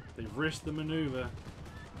 They've risked the maneuver.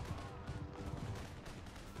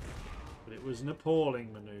 But it was an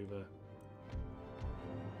appalling maneuver.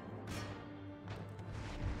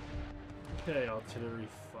 Okay, artillery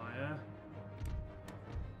fire.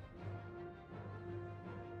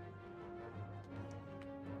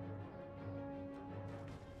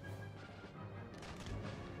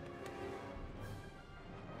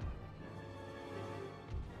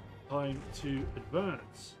 Time to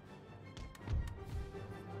advance.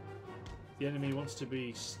 The enemy wants to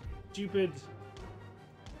be stupid.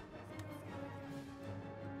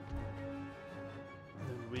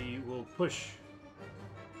 Then we will push.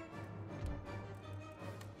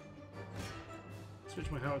 Switch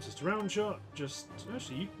my howitzers to round shot. Just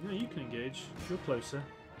actually, you can engage. You're closer.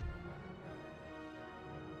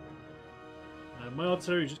 My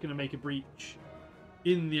artillery is just going to make a breach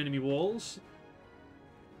in the enemy walls,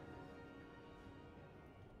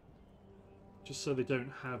 just so they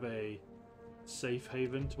don't have a safe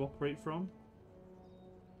haven to operate from.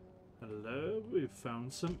 Hello, we've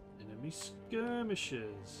found some enemy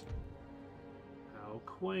skirmishers. How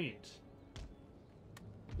quaint.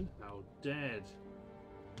 And how dead.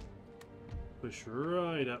 Push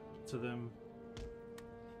right up to them.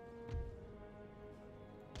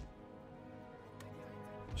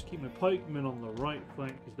 Just keep my pikemen on the right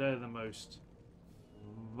flank because they're the most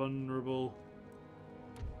vulnerable.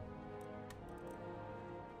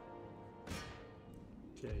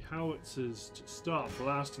 Okay, howitzers to start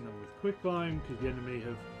blasting them with quicklime because the enemy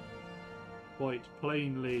have quite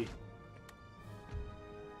plainly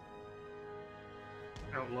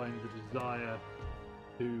outlined the desire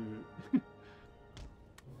to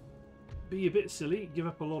be a bit silly, give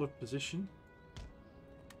up a lot of position.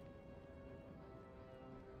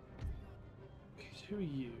 Okay, so who are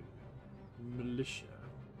you? Militia.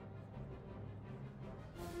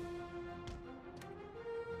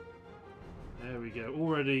 There we go.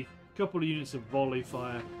 Already a couple of units of volley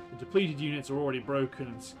fire. The depleted units are already broken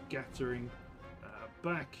and scattering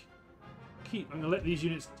back. I'm going to let these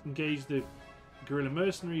units engage the guerrilla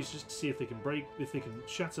mercenaries just to see if they can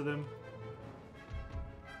shatter them.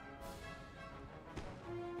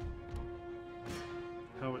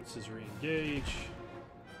 Howitzers re-engage.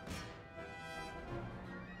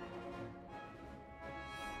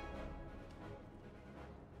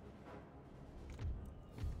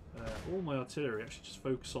 All my artillery actually just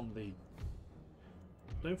focus on the.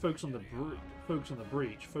 Don't focus on the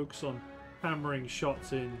breach. Focus on hammering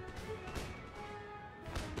shots in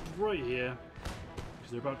right here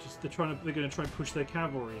because they're going to try and push their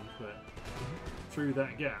cavalry in through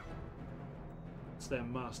that gap. It's their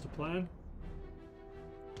master plan.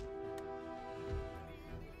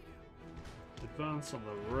 Advance on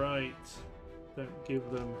the right. Don't give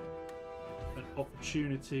them an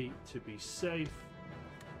opportunity to be safe.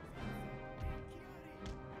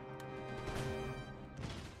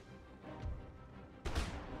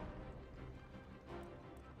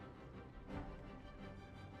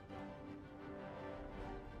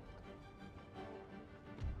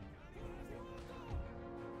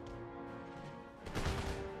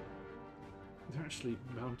 They're actually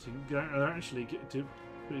mounting. They're actually putting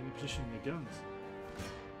in position their guns.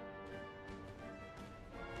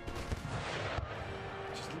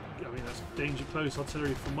 I mean, that's danger close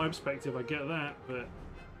artillery from my perspective. I get that, but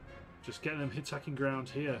just getting them attacking ground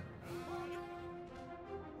here.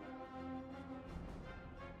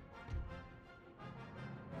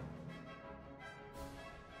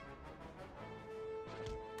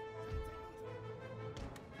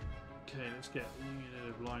 Okay, let's get a unit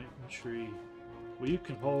of light infantry. Well, you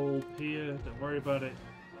can hold here, don't worry about it.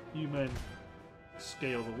 You men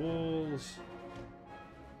scale the walls.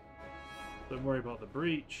 Don't worry about the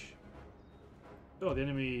breach. Oh, the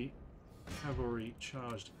enemy cavalry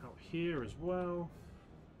charged out here as well.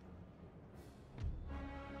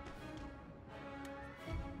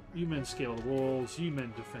 You men scale the walls. You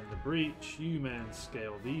men defend the breach. You men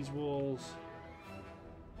scale these walls.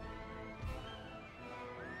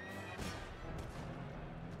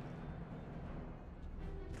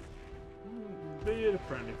 Bit of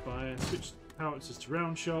friendly fire. Switch howitzers to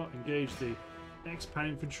round shot. Engage the expat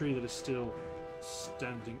infantry that is still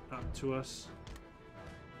standing up to us.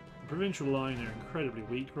 The provincial line are incredibly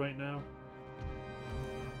weak right now.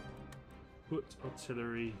 Put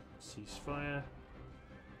artillery, ceasefire.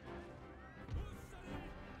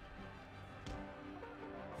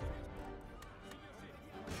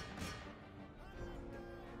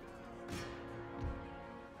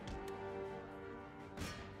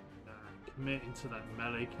 Commit into that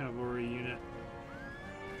melee cavalry unit.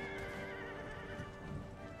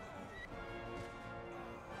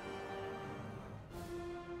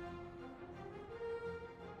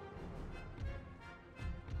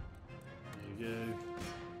 There you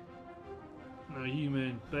go. Now you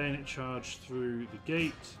men bayonet charge through the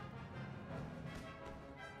gate.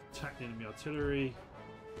 Attack the enemy artillery.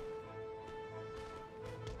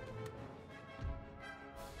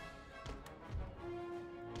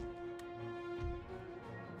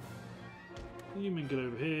 You men get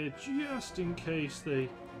over here just in case they...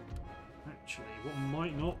 Actually, what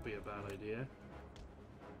might not be a bad idea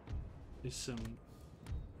is some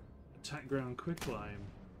attack ground quicklime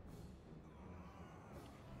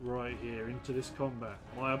right here into this combat.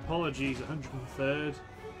 My apologies, 103rd.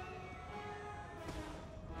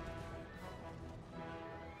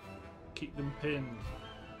 Keep them pinned.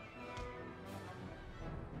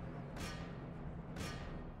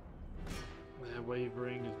 They're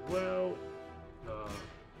wavering as well.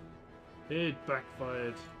 It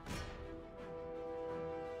backfired.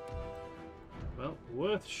 Well,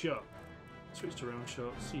 worth a shot. Switch to round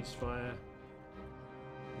shot, ceasefire.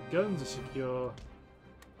 The guns are secure.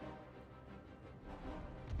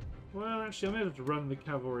 Well, actually, I'm able to run the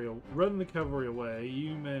cavalry away.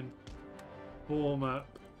 You men form up.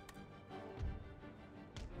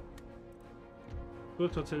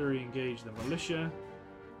 Foot artillery engage the militia.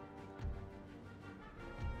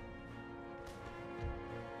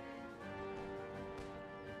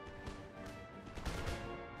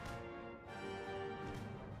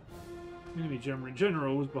 Enemy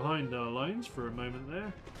general was behind our lines for a moment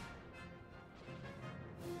there.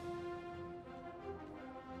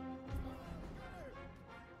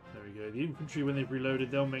 There we go. The infantry, when they've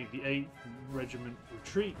reloaded, they'll make the 8th Regiment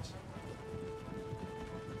retreat.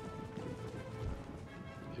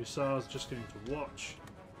 Hussars just going to watch.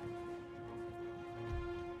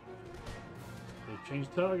 They've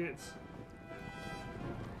changed targets.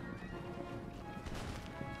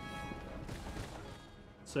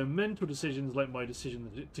 So mental decisions like my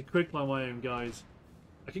decision to quickline my own guys,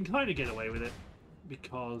 I can kind of get away with it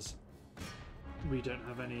because we don't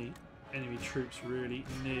have any enemy troops really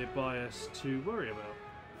nearby us to worry about.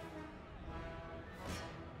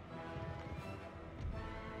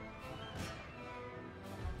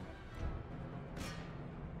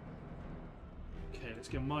 Okay, let's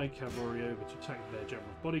get my cavalry over to attack their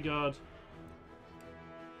general's bodyguard.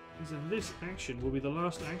 And then this action will be the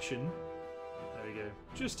last action. There we go.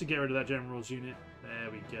 Just to get rid of that general's unit. There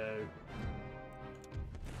we go.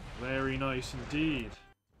 Very nice indeed.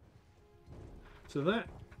 So that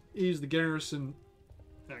is the garrison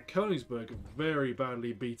at Königsberg, very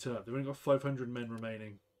badly beat up. They've only got 500 men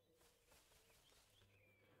remaining.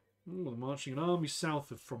 Ooh, they're marching an army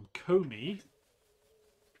south from Komi.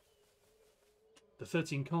 The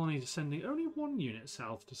 13 colonies are sending only 1 unit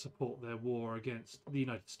south to support their war against the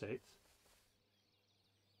United States.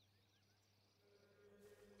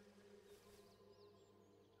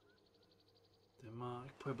 Denmark,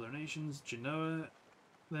 Pueblo Nations, Genoa.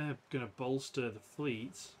 They're going to bolster the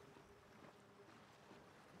fleets.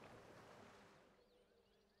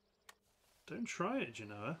 Don't try it,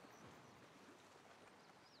 Genoa.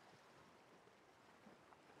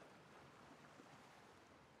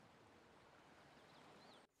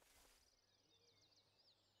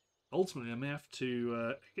 Ultimately, I may have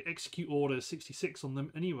to execute Order 66 on them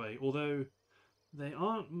anyway, although they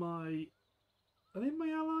aren't my... Are they my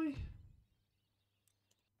ally?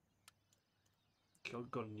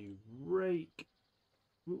 Got a new rake.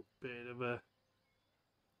 Ooh, bit of a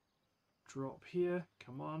drop here.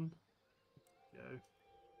 Come on. Go.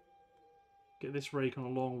 Get this rake on a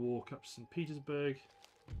long walk up St. Petersburg.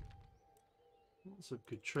 Lots of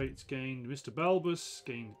good traits gained. Mr. Balbus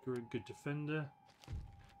gained good defender.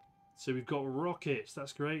 So we've got rockets.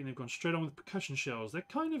 That's great. And they've gone straight on with percussion shells. They're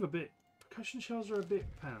kind of a bit... Percussion shells are a bit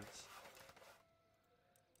pants.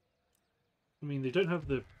 I mean, they don't have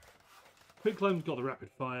the... Quicklime's got the rapid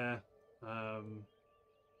fire.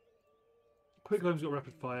 Quicklime's got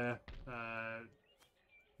rapid fire.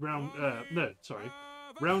 Round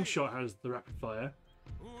shot has the rapid fire.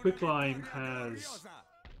 Quicklime has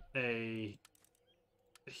a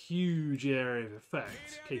huge area of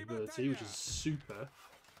effect capability, which is super.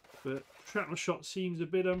 But shrapnel shot seems a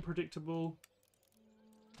bit unpredictable.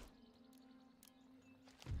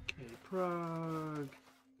 Okay, Prague.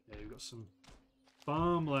 Okay, we've got some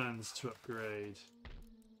farmlands to upgrade.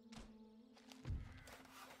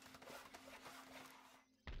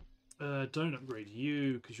 Don't upgrade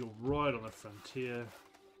you because you're right on the frontier.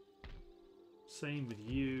 Same with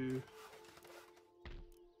you.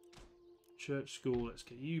 Church school, let's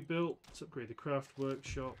get you built. Let's upgrade the craft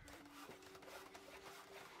workshop.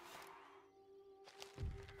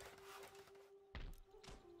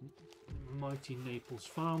 Mighty Naples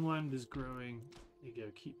farmland is growing. There you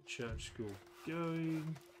go, keep the church school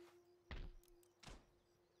going.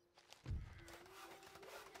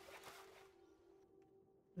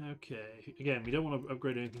 Okay, again, we don't want to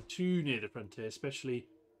upgrade anything too near the frontier, especially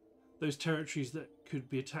those territories that could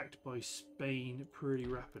be attacked by Spain pretty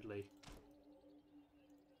rapidly.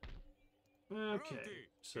 Okay,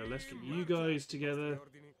 so let's get you guys together.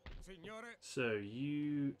 So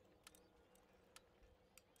you...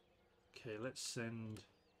 Okay, let's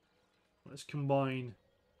combine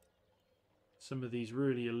some of these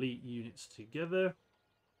really elite units together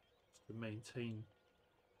to maintain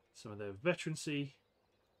some of their veterancy.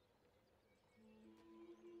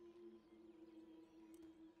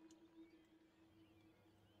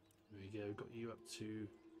 There we go, got you up to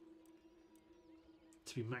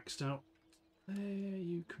be maxed out. There,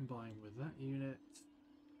 you combine with that unit.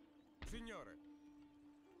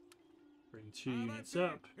 Bring 2 units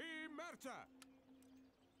up.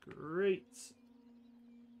 Great.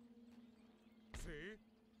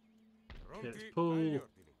 Okay, let's pull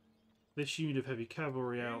this unit of heavy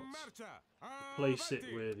cavalry out. Replace it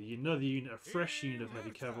with another unit, a fresh unit of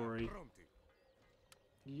heavy cavalry.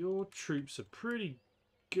 Your troops are pretty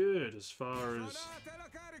good as far as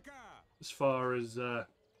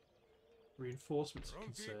reinforcements are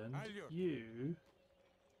concerned. You...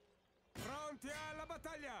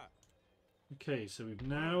 Okay, so we've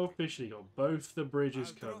now officially got both the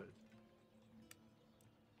bridges covered.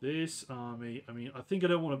 This army, I mean, I think I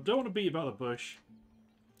don't want to beat about the bush.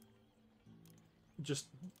 Just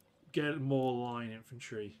get more line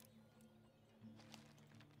infantry.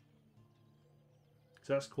 Because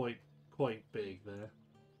that's quite big there.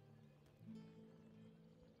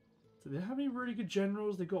 Do they have any really good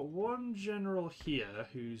generals? They've got one general here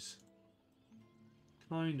who's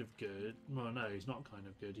kind of good. Well, no, he's not kind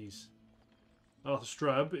of good. He's... Arthur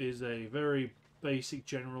Strub is a very basic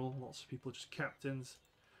general. Lots of people are just captains.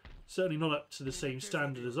 Certainly not up to the same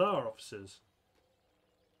standard as our officers.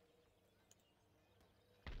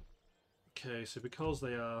 Okay, so because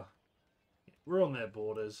they are... We're on their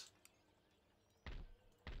borders.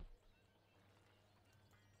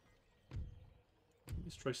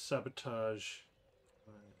 Let's try sabotage.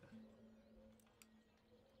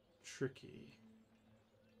 Tricky.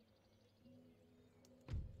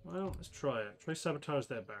 Well, let's try it. Try sabotage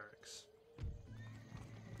their barracks.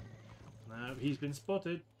 No, he's been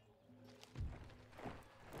spotted.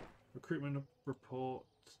 Recruitment report.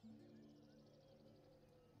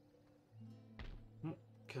 Oh,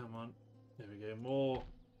 come on. There we go. More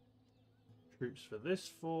troops for this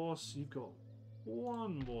force. You've got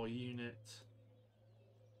one more unit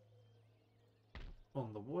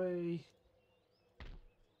on the way.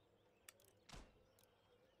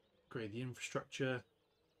 Upgrade the infrastructure.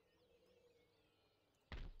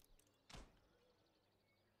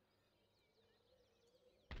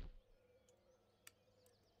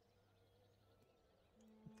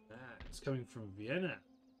 It's coming from Vienna.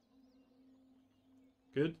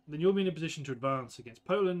 Good. Then you'll be in a position to advance against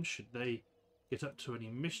Poland should they get up to any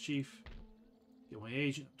mischief. Get my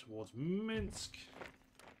agent up towards Minsk.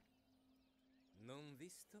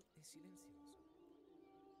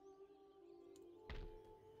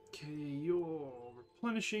 Okay, you're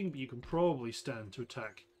replenishing, but you can probably stand to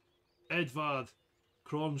attack Edvard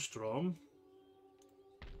Kronstrom.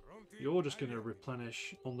 You're just going to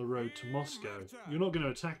replenish on the road to Moscow. You're not going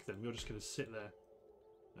to attack them, you're just going to sit there.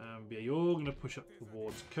 Yeah, you're going to push up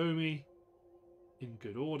towards Komi in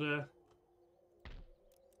good order.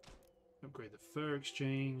 Upgrade the fur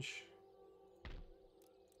exchange.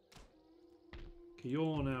 Okay,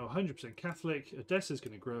 you're now 100% Catholic. Odessa's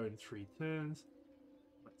going to grow in 3 turns.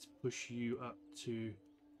 Let's push you up to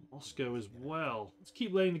Moscow as well. Let's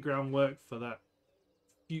keep laying the groundwork for that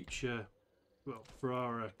future, well, for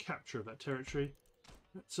our capture of that territory.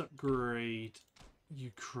 Let's upgrade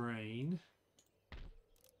Ukraine.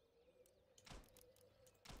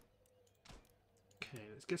 Okay,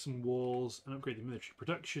 let's get some walls and upgrade the military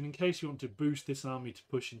production in case you want to boost this army to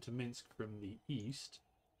push into Minsk from the east.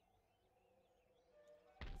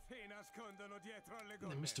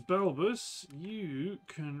 Then Mr. Balbus, you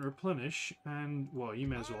can replenish and, well, you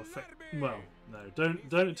may as well affect... Well, no,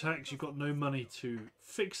 don't attack 'cause you've got no money to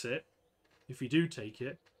fix it if you do take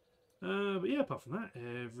it. But yeah, apart from that,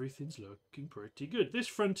 everything's looking pretty good. This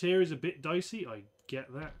frontier is a bit dicey, I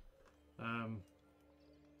get that.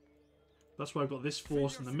 That's why I've got this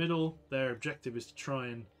force in the middle. Their objective is to try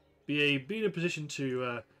and be in a position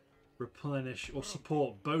to replenish or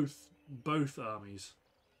support both armies.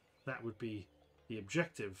 That would be the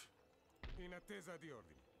objective.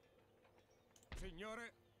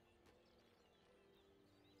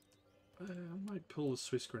 I might pull the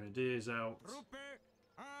Swiss Grenadiers out.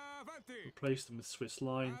 Replace them with Swiss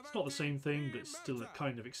line. It's not the same thing, but it's still a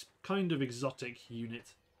kind of exotic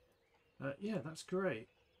unit. Yeah, that's great.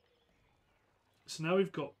 So now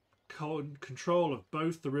we've got control of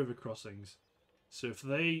both the river crossings. So if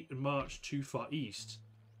they march too far east,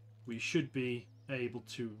 we should be able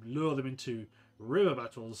to lure them into river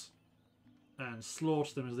battles and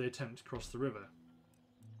slaughter them as they attempt to cross the river.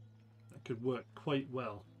 That could work quite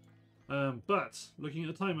well. But looking at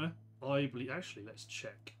the timer, I believe... Actually, let's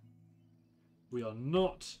check. We are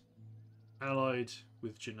not allied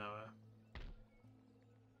with Genoa.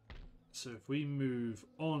 So if we move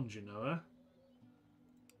on Genoa...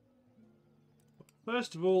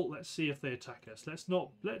 First of all, let's see if they attack us. Let's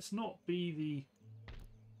not be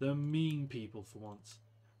the mean people for once.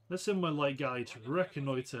 Let's send my light galley to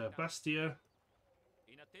reconnoiter Bastia.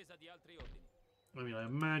 I mean, I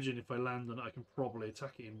imagine if I land on it, I can probably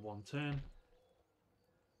attack it in 1 turn.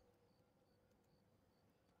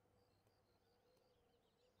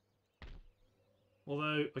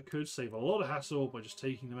 Although I could save a lot of hassle by just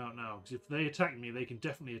taking them out now, because if they attack me, they can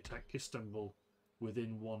definitely attack Istanbul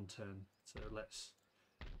within 1 turn. So let's...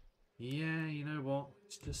 Yeah, you know what?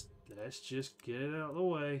 Let's just get it out of the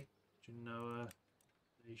way. Genoa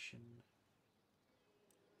nation.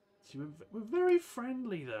 See, we're very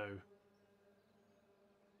friendly though.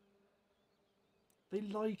 They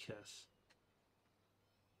like us.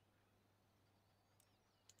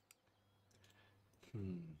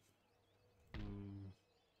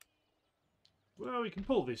 Well, we can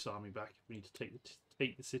pull this army back if we need to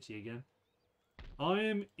take the city again. I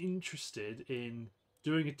am interested in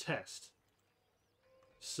doing a test.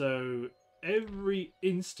 So every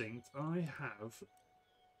instinct I have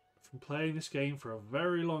from playing this game for a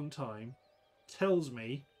very long time tells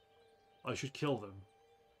me I should kill them.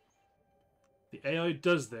 The AI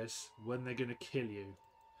does this when they're going to kill you.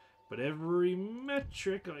 But every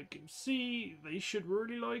metric I can see, they should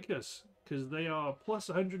really like us. Because they are plus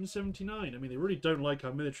 179. I mean, they really don't like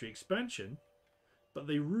our military expansion. But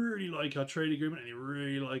they really like our trade agreement and they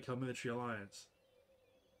really like our military alliance.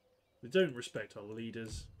 They don't respect our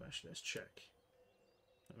leaders. Actually, let's check.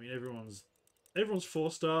 I mean, everyone's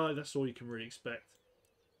 4-star. That's all you can really expect.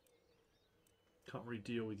 Can't really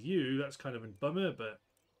deal with you. That's kind of a bummer, but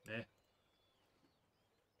eh.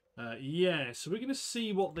 Yeah, so we're going to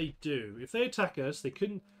see what they do. If they attack us, they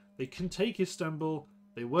can take Istanbul.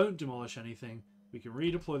 They won't demolish anything. We can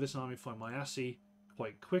redeploy this army from Mayasi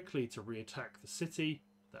quite quickly to re-attack the city.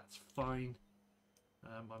 That's fine.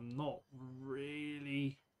 I'm not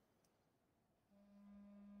really...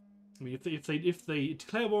 I mean, if they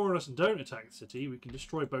declare war on us and don't attack the city, we can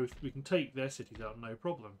destroy both. We can take their cities out, no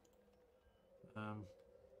problem. But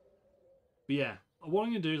yeah, what I'm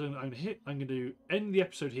going to do is I'm going to end the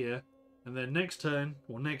episode here, and then next turn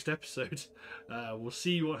or next episode, we'll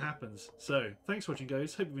see what happens. So thanks for watching,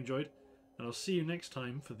 guys. Hope you've enjoyed, and I'll see you next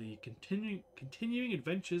time for the continuing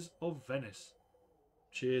adventures of Venice.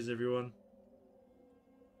 Cheers, everyone.